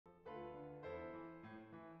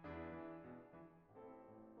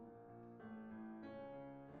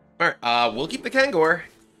Alright, we'll keep the Kangor.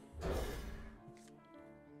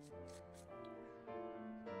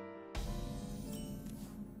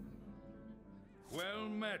 Well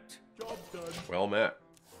met. Job done. Well met.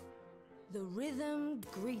 The rhythm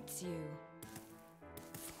greets you.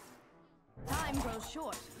 Time grows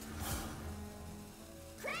short.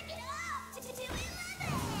 Crank it up to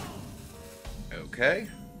 11. Okay.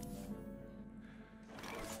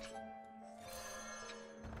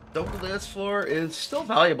 Double dance floor is still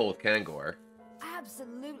valuable with Kangor.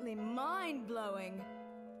 Absolutely mind-blowing.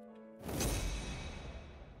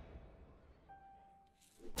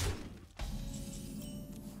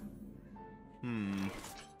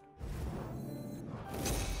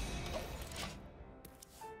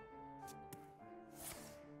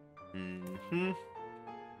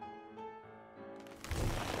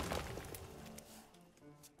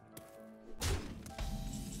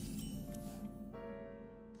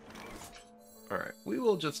 Alright, we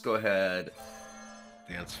will just go ahead.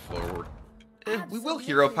 Dance forward. We will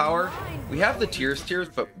hero power. We have the tiers,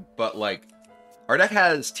 but like, our deck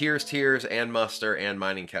has tiers, and muster, and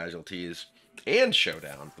mining casualties, and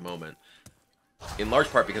showdown at the moment. In large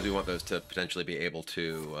part because we want those to potentially be able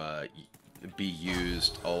to be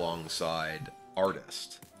used alongside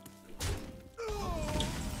artist.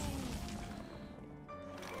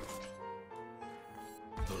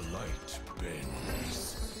 The light bends.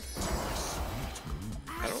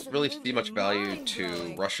 I don't really see much value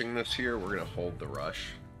to rushing this here. We're going to hold the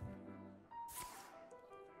rush.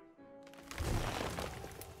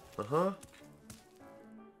 Uh-huh.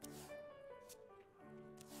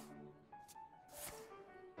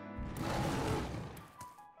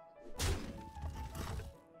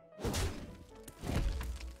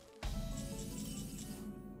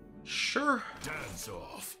 Sure. Dance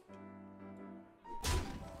off.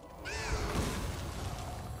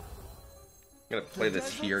 I'm gonna play this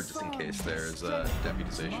here just in case there's a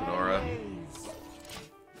deputization aura.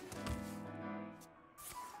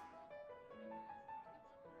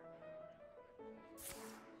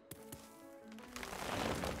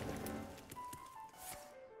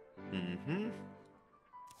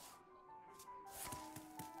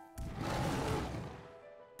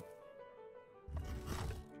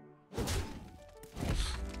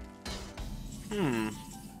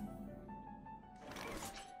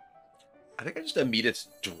 I think I just immediate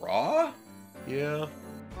draw? Yeah.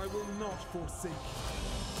 I will not forsake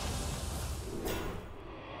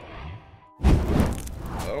you.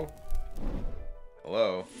 Hello?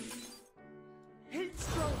 Hello?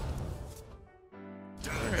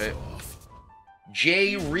 Alright.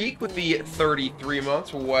 J. Reek with the 33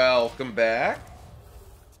 months. Welcome back.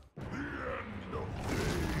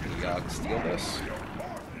 Yog, steal this.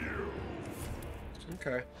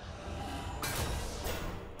 Okay.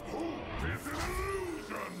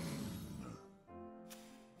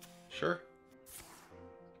 Sure.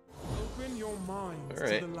 Open your mind All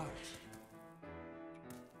right. to the light.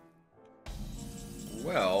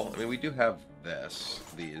 Well, I mean, we do have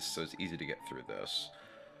these, so it's easy to get through this.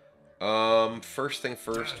 First thing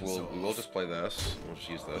first, we will just play this. We'll just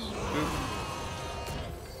use this. Boop.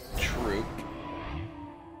 Troop.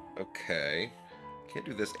 Okay. Can't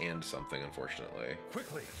do this and something, unfortunately.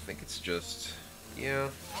 Quickly. I think it's just, yeah.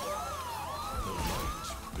 The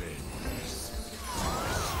light bends.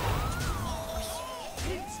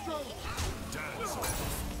 Dance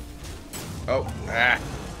off. Oh, I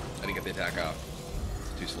didn't get the attack off.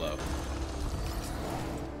 It's too slow.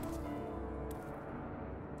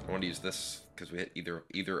 I want to use this because we hit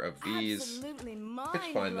either of these. Absolutely It's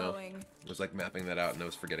fine though. mind-blowing. I was like mapping that out and I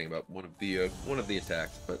was forgetting about one of the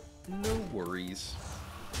attacks, but no worries.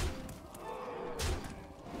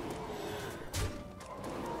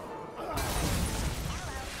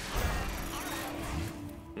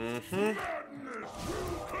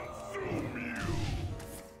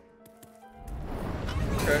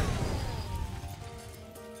 Okay.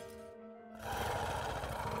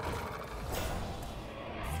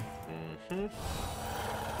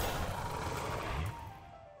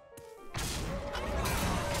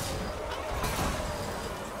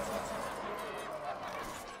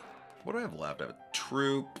 What do I have left? I have a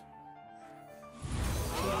troop.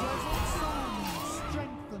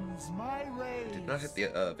 Strengthens my rays. Did not hit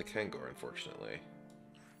the Kangor, unfortunately.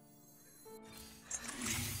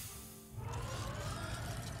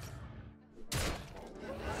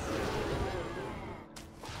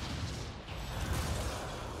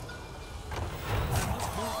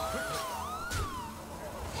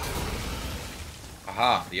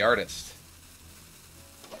 Aha, the artist.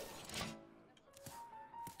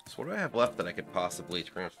 So what do I have left that I could possibly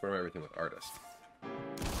transform everything with artist?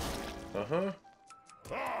 Uh-huh.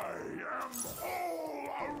 I I am all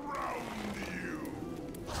around you.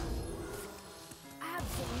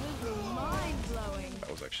 Absolutely mind-blowing.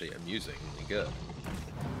 That was actually amusingly good.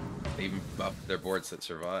 They even buffed their boards that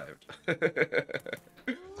survived.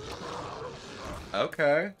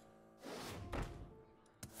 Okay.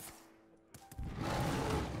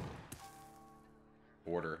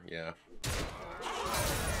 Order, yeah.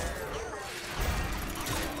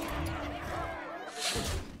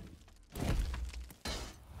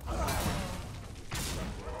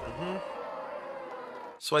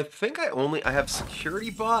 So I think I have security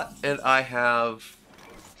bot and I have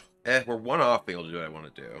we're one off being able to do what I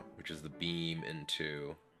want to do, which is the beam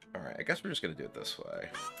into. Alright, I guess we're just gonna do it this way.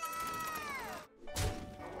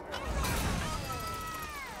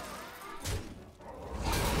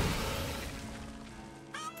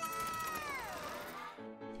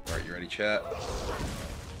 Alright, you ready, chat?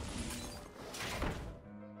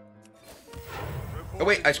 Oh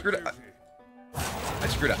wait, I screwed up. I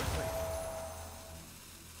screwed up.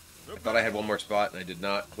 I thought I had one more spot and I did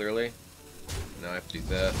not, clearly. Now I have to do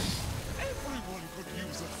this. Everyone could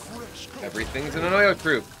use a fresh coat. Everything's in an oil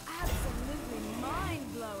troop. Absolutely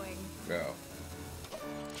mind-blowing. Go.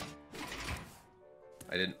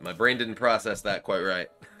 My brain didn't process that quite right.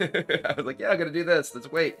 I was like, yeah, I gotta do this.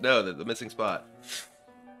 Let's wait. No, the missing spot.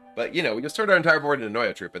 But, you know, we just turned our entire board into an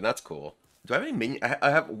Noya troop, and that's cool. Do I have any minion? I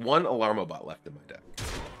have one Alarmo bot left in my deck.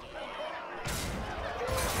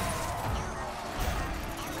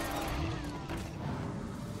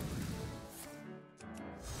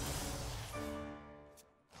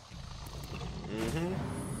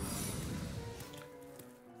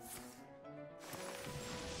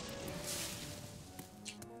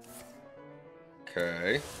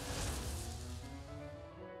 Okay.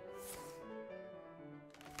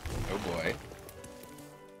 Oh boy.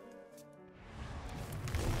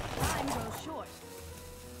 Time goes short.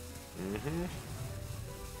 Mm-hmm.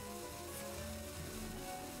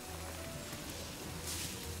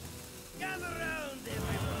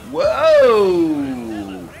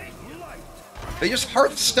 Whoa! They just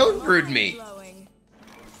Hearthstone brewed me! Mind-blowing.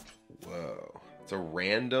 Whoa. It's a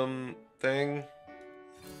random thing?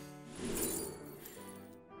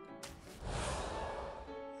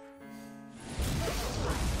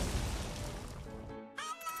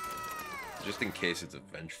 Just in case it's a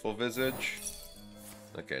Vengeful Visage.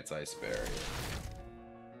 Okay, it's Iceberry.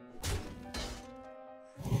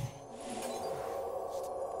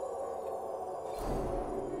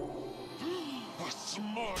 A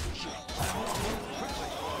smudge.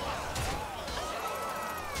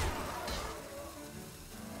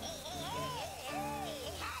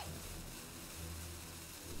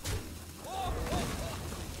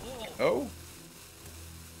 Oh?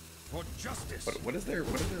 For justice. What is their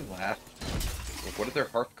last? Like, what is their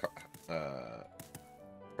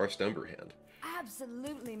Hearthstone brew hand?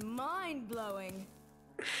 Absolutely mind-blowing.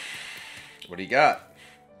 What do you got?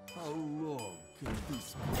 How long can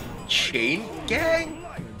this Chain Gang?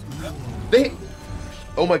 They.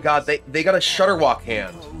 Oh my God! They got a Shudderwock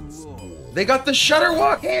hand. They got the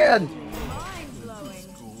Shudderwock hand. Mind-blowing.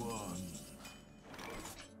 go on?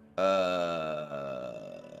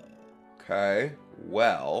 Okay.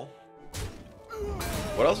 Well.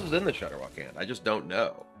 What else is in the Shudderwock hand? I just don't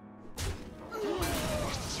know. A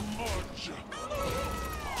smudge.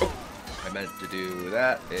 Oh, I meant to do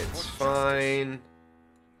that. It's fine.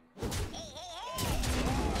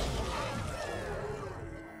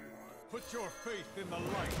 Put your faith in the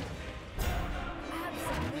light.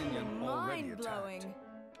 Absolutely mind-blowing.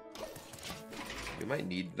 We might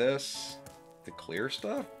need this to clear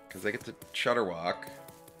stuff because they get to Shudderwock,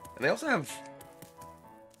 and they also have.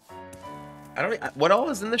 I don't. What all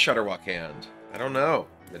is in the Shudderwock hand? I don't know.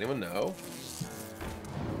 Does anyone know?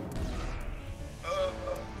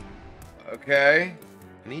 Okay.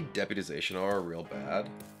 I need Deputization Aura real bad.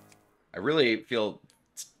 I really feel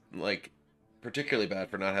like particularly bad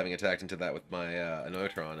for not having attacked into that with my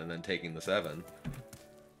Anotron and then taking the 7.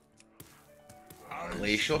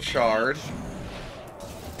 Glacial Shard.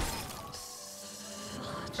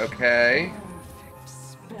 Okay.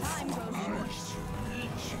 Time goes short.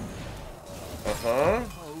 Uh-huh.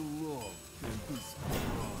 How long can this go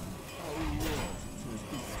on? How long can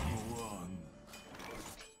this go on?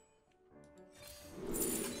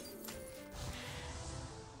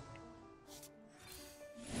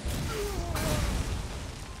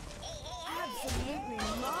 Absolutely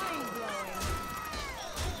mind-blowing.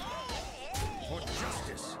 For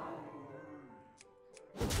justice.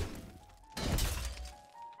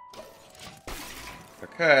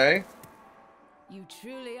 Okay. You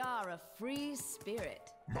truly are a free spirit.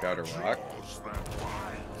 Shudderwock.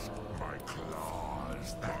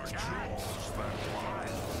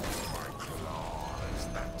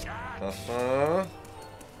 Uh-huh.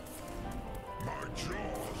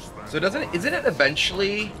 So isn't it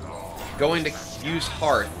eventually going to use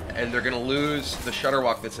Hearth, and they're going to lose the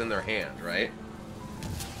Shudderwock that's in their hand, right?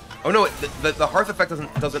 Oh no, the Hearth effect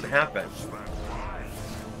doesn't happen.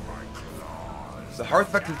 The Hearth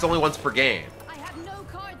effect is only once per game. I have no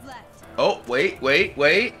cards left. Oh, wait.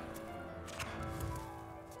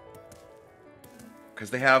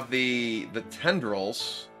 Because they have the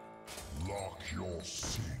tendrils. Lock your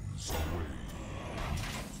sins away.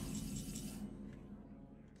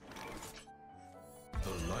 The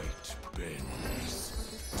light bends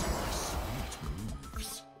to my sweet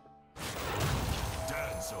moves.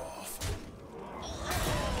 Dance off.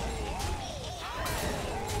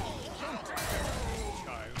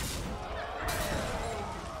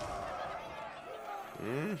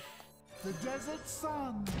 The desert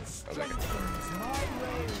sun strengthens my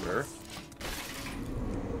rays. Sure.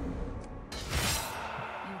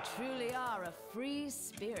 You truly are a free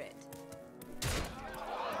spirit.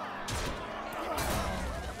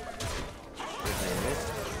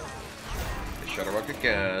 Shudderwock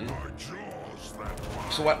again.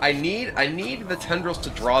 So what I need the tendrils to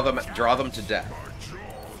draw them to death.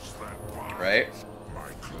 Right?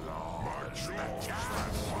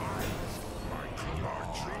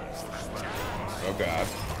 Oh god.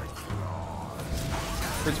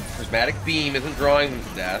 Prismatic beam isn't drawing them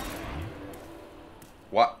to death.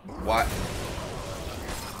 What?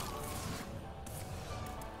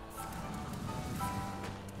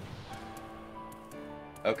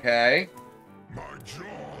 Okay.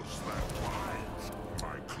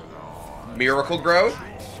 Miracle growth?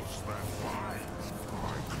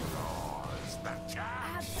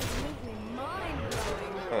 Absolutely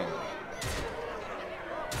mind-blowing. Huh.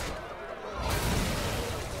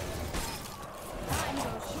 Time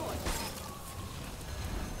goes short.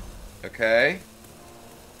 Okay.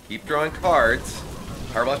 Keep drawing cards.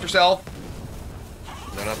 Power Blast yourself.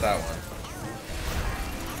 No, not that one.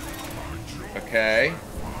 Okay.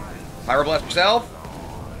 Pyro Blast yourself.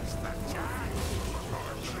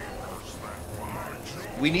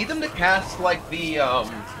 We need them to cast, like, the,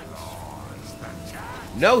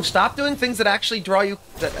 No, stop doing things that actually draw you...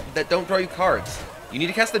 that don't draw you cards. You need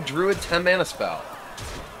to cast the Druid 10-mana spell.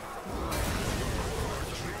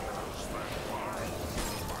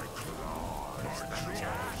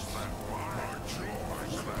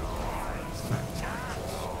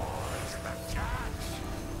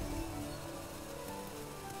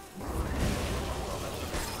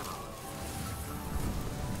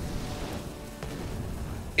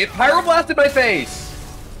 It Pyroblasted my face!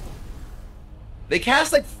 They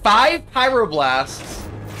cast like 5 Pyroblasts,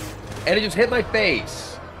 and it just hit my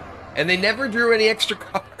face. And they never drew any extra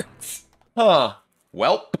cards. Huh.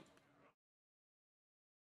 Welp.